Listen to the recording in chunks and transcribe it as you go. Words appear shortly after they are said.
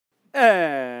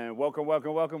And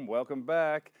welcome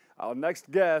back. Our next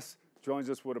guest joins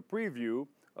us with a preview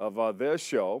of their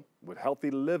show with Healthy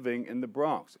Living in the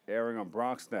Bronx, airing on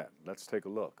BronxNet. Let's take a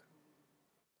look.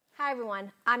 Hi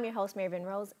everyone, I'm your host Mary Vin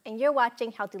Rose, and you're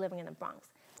watching Healthy Living in the Bronx.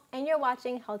 And you're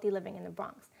watching Healthy Living in the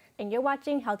Bronx. And you're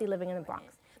watching Healthy Living in the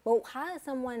Bronx. Well, how does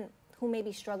someone who may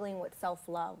be struggling with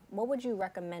self-love, what would you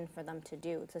recommend for them to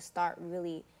do to start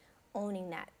really owning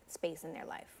that space in their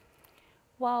life?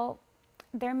 Well,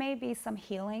 there may be some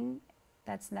healing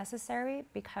that's necessary,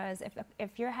 because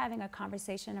if you're having a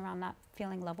conversation around not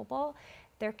feeling lovable,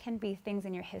 there can be things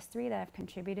in your history that have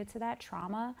contributed to that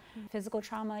trauma, physical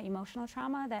trauma, emotional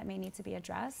trauma that may need to be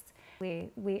addressed.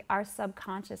 Our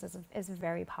subconscious is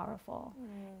very powerful,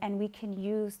 and we can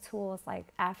use tools like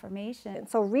affirmation.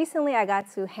 So recently I got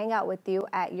to hang out with you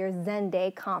at your Zen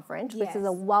Day conference, which is a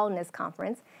wellness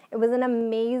conference. It was an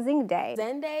amazing day.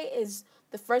 Zen Day is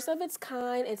the first of its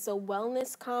kind. It's a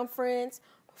wellness conference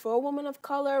for women of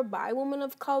color, by women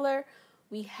of color.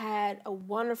 We had a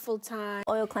wonderful time.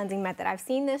 Oil cleansing method. I've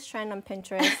seen this trend on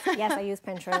Pinterest. Yes, I use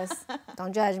Pinterest.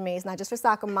 Don't judge me. It's not just for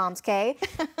soccer moms, okay?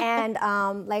 And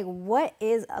like, what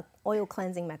is an oil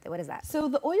cleansing method? What is that? So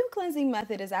the oil cleansing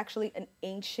method is actually an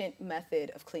ancient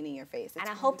method of cleaning your face. And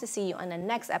I hope to see you on the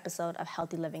next episode of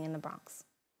Healthy Living in the Bronx.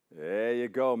 There you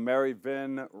go, Mary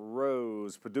Vin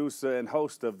Rose, producer and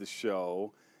host of the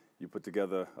show. You put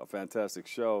together a fantastic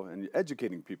show, and you're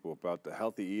educating people about the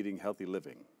healthy eating, healthy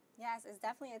living. Yes, it's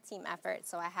definitely a team effort.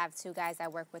 So I have two guys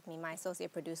that work with me, my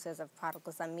associate producers of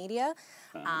Prodigal Son Media,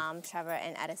 Trevor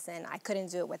and Edison. I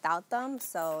couldn't do it without them.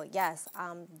 So yes,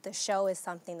 the show is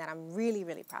something that I'm really,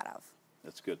 really proud of.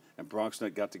 That's good. And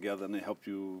BronxNet got together and they helped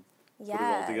you put it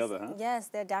all together, huh? Yes,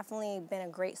 they've definitely been a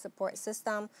great support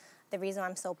system. The reason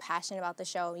I'm so passionate about the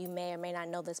show, you may or may not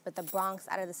know this, but the Bronx,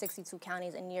 out of the 62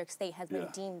 counties in New York State, has been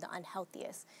deemed the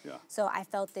unhealthiest. So I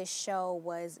felt this show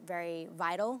was very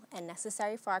vital and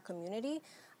necessary for our community.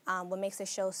 What makes the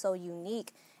show so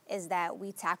unique is that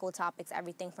we tackle topics,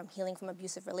 everything from healing from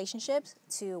abusive relationships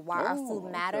to why our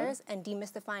food matters and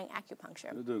demystifying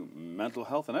acupuncture. You do mental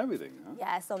health and everything, huh?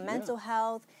 Yeah, so mental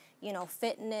health, you know,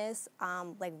 fitness.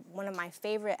 Like one of my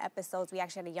favorite episodes, we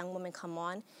actually had a young woman come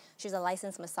on. She's a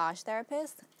licensed massage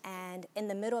therapist, and in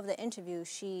the middle of the interview,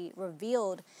 she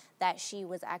revealed that she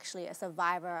was actually a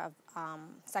survivor of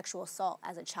sexual assault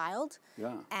as a child.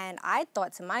 And I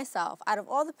thought to myself, out of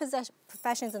all the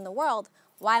professions in the world,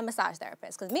 why a massage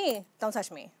therapist? Because me, don't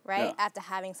touch me, right? After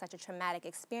having such a traumatic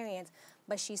experience.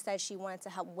 But she said she wanted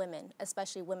to help women,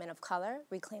 especially women of color,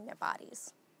 reclaim their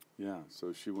bodies. Yeah,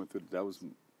 so she went through, that was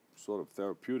sort of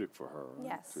therapeutic for her.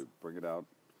 Yes. To bring it out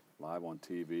live on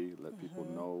TV, let people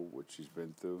know what she's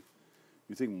been through.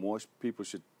 You think more people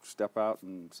should step out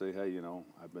and say, hey, you know,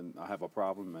 I have a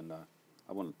problem, and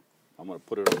I want to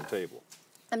put it on the table?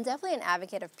 I'm definitely an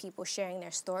advocate of people sharing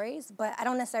their stories, but I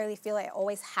don't necessarily feel like it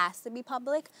always has to be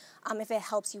public. If it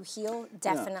helps you heal,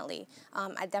 definitely.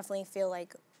 I definitely feel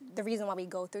like the reason why we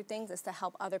go through things is to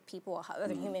help other people, or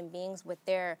other human beings with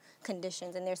their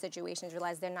conditions and their situations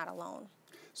realize they're not alone.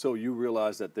 So you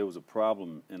realized that there was a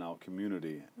problem in our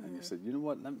community, and you said, you know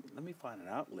what, let me find an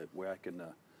outlet where I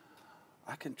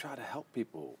can try to help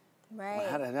people. Right.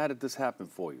 How did this happen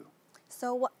for you?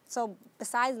 So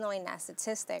besides knowing that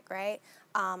statistic, right,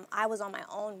 I was on my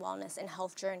own wellness and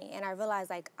health journey, and I realized,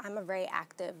 like, I'm a very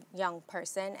active young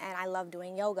person, and I love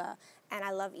doing yoga, and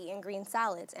I love eating green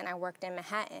salads, and I worked in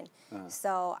Manhattan.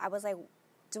 So I was like,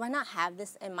 do I not have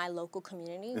this in my local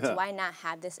community? Do I not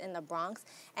have this in the Bronx?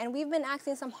 And we've been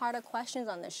asking some harder questions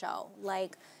on the show,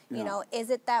 like, you know, is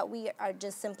it that we are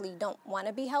just simply don't want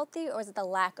to be healthy, or is it the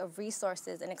lack of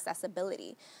resources and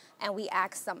accessibility? And we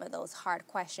asked some of those hard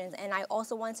questions. And I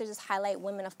also wanted to just highlight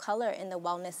women of color in the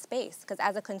wellness space, because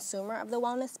as a consumer of the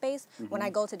wellness space, when I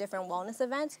go to different wellness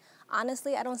events,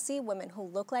 honestly, I don't see women who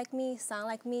look like me, sound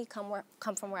like me, come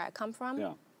from where I come from.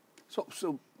 Yeah.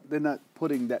 So they're not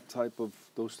putting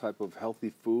those type of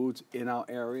healthy foods in our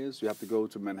areas? You have to go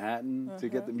to Manhattan to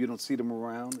get them? You don't see them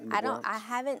around in the Bronx? I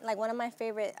haven't, like, one of my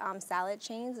favorite salad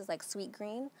chains is like Sweet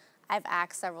Green. I've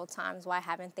asked several times why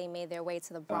haven't they made their way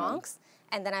to the Bronx?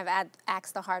 And then I've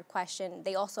asked the hard question.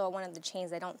 They also are one of the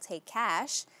chains that don't take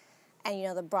cash. And, you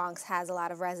know, the Bronx has a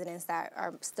lot of residents that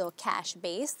are still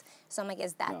cash-based. So I'm like,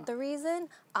 is that the reason?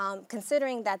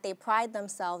 Considering that they pride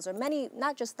themselves, or many,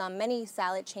 not just them, many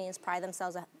salad chains pride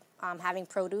themselves having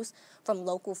produce from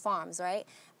local farms, right?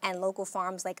 And local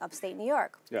farms like upstate New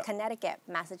York, Connecticut,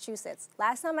 Massachusetts.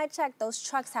 Last time I checked, those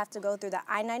trucks have to go through the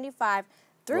I-95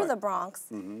 through the Bronx,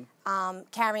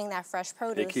 carrying that fresh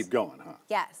produce. They keep going, huh?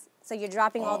 Yes. So you're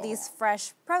dropping all these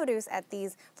fresh produce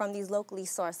from these locally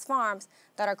sourced farms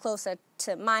that are closer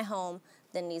to my home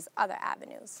than these other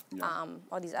avenues Yeah.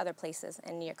 or these other places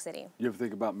in New York City. You ever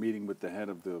think about meeting with the head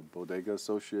of the Bodega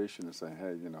Association and saying,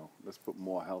 hey, you know, let's put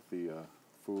more healthy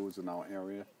foods in our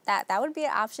area? That would be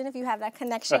an option if you have that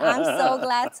connection. I'm so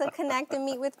glad to connect and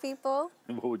meet with people.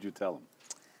 And what would you tell them?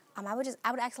 I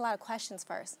would ask a lot of questions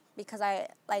first, because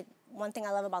one thing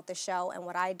I love about the show and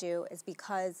what I do is,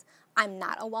 because I'm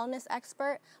not a wellness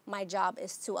expert, my job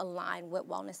is to align with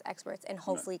wellness experts and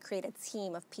hopefully create a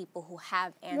team of people who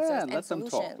have answers and let them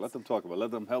solutions. talk. Let them talk about it.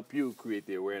 Let them help you create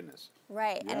the awareness.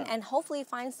 Right, Yeah. and hopefully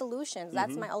find solutions.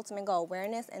 That's my ultimate goal,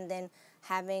 awareness, and then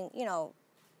having,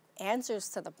 answers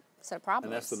to the problems.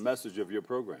 And that's the message of your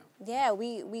program. Yeah,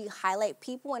 we highlight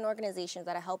people and organizations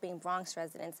that are helping Bronx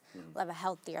residents live a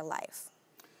healthier life.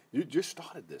 You just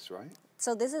started this, right?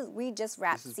 So we just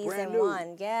wrapped This is brand season new.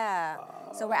 1. Yeah.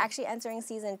 So we're actually entering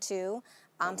season 2.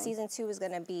 Season 2 is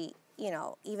going to be,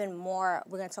 even more.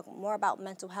 We're going to talk more about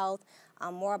mental health,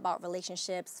 more about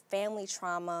relationships, family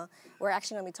trauma. We're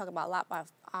actually going to be talking about a lot about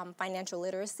financial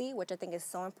literacy, which I think is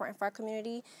so important for our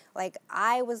community. Like,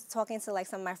 I was talking to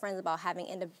some of my friends about having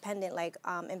independent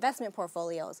investment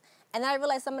portfolios, and then I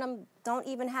realized some of them don't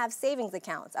even have savings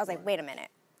accounts. I was like, wait a minute,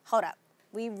 hold up.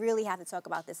 We really have to talk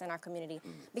about this in our community,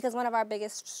 because one of our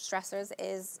biggest stressors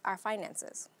is our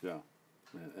finances. Yeah.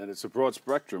 And it's a broad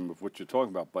spectrum of what you're talking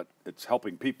about, but it's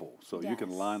helping people. So you can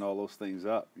Yes. line all those things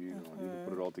up. You can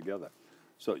put it all together.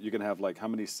 So you can have how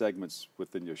many segments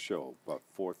within your show? About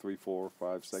 4 or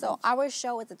 5 segments? So our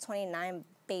show is a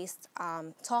 29-based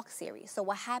talk series. So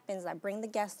what happens, I bring the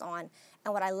guests on,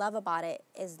 and what I love about it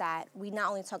is that we not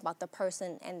only talk about the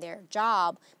person and their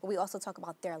job, but we also talk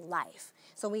about their life.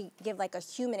 So we give a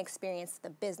human experience to the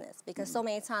business, because so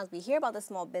many times we hear about the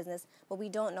small business, but we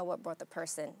don't know what brought the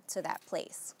person to that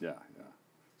place. Yeah.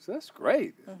 So that's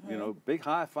great. Big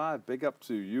high five, big up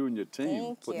to you and your team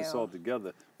Thank putting this you. all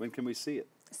together. When can we see it?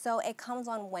 So it comes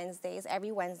on Wednesdays,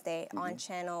 every Wednesday, on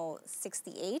channel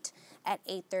 68 at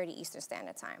 8:30 Eastern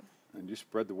Standard Time. And you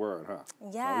spread the word, huh?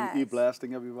 Yes. Are we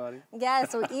e-blasting everybody? Yeah,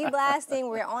 so e-blasting,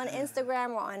 we're on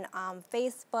Instagram, we're on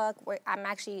Facebook. I'm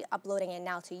actually uploading it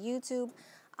now to YouTube.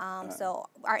 So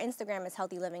our Instagram is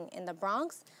Healthy Living in the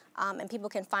Bronx. And people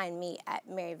can find me at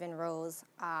Mary Vin Rose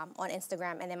on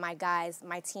Instagram. And then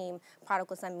my team,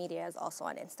 Prodigal Son Media, is also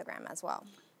on Instagram as well.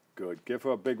 Good. Give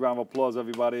her a big round of applause,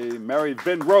 everybody. Mary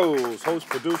Vin Rose, host,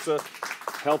 producer,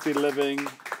 Healthy Living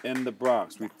in the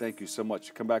Bronx. We thank you so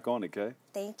much. Come back on, okay?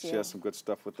 Thank you. Share some good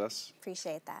stuff with us.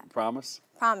 Appreciate that. Promise?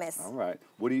 Promise. All right.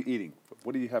 What are you eating?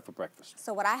 What do you have for breakfast?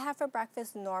 So what I have for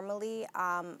breakfast normally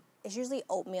is usually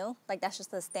oatmeal. That's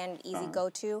just the standard easy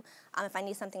go-to. If I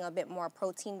need something a bit more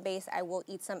protein-based, I will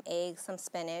eat some eggs, some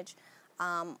spinach,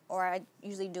 or I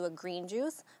usually do a green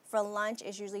juice. For lunch,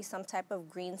 it's usually some type of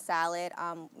green salad,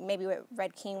 maybe with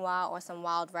red quinoa or some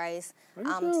wild rice,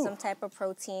 some type of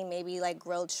protein, maybe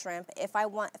grilled shrimp. If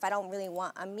I don't really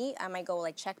want a meat, I might go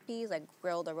chickpeas,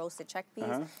 grilled or roasted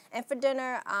chickpeas. And for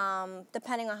dinner,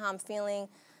 depending on how I'm feeling,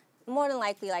 more than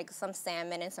likely some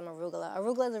salmon and some arugula.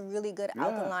 Arugula is a really good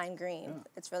alkaline green.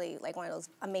 Yeah. It's really one of those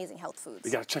amazing health foods.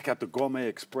 You got to check out the Gourmet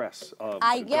Express.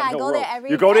 I go there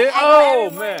every. You go there? Oh,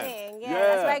 every man. Morning. Yeah,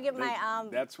 that's where I get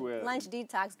my lunch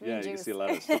detox green juice. Yeah, you can see a lot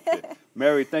of stuff there.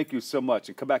 Mary, thank you so much.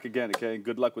 And come back again, okay? And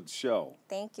good luck with the show.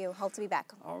 Thank you. Hope to be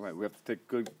back. All right, we have to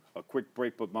take a quick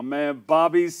break, but my man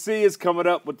Bobby C is coming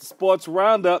up with the Sports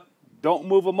Roundup. Don't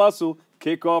move a muscle.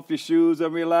 Kick off your shoes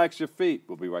and relax your feet.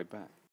 We'll be right back.